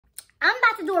I'm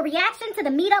about to do a reaction to the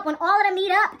meetup when all of the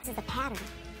meetup. This is a pattern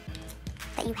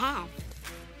that you have.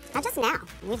 Not just now.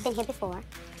 We've been here before.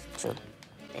 True.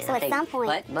 And So at some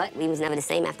point... But we was never the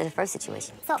same after the first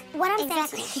situation. So what I'm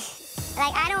saying...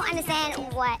 Like, I don't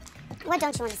understand what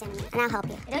don't you understand me? And I'll help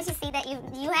you. Don't you see that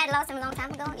you had lost him a long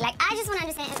time ago? Like, I just want to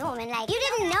understand as a woman. Like, you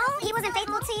didn't know he wasn't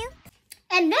faithful to you?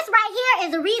 And this right here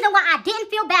is the reason why I didn't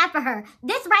feel bad for her.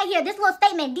 This right here, this little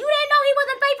statement. You didn't know he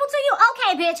wasn't faithful to you?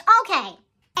 Okay, bitch, okay.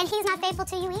 And he's not faithful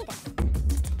to you either.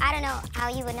 I don't know how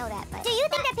you would know that, but... Do you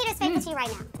think that Peter's faithful to you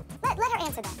right now? Let her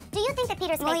answer that. Do you think that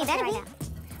Peter's faithful to you right now?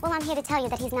 Well, I'm here to tell you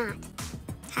that he's not.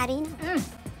 How do you know?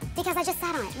 Because I just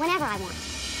sat on it whenever I want.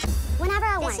 Whenever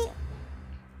I want to.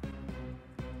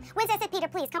 Wednesday said, Peter,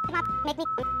 please, come to my make me.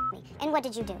 And what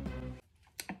did you do?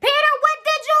 Peter, what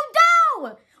did you do?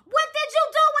 What did you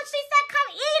do when she said come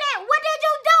eat it? What did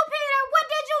you do, Peter? What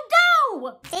did you do?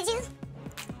 Did you?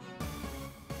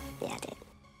 Yeah, I did.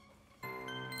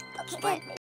 Okay, good.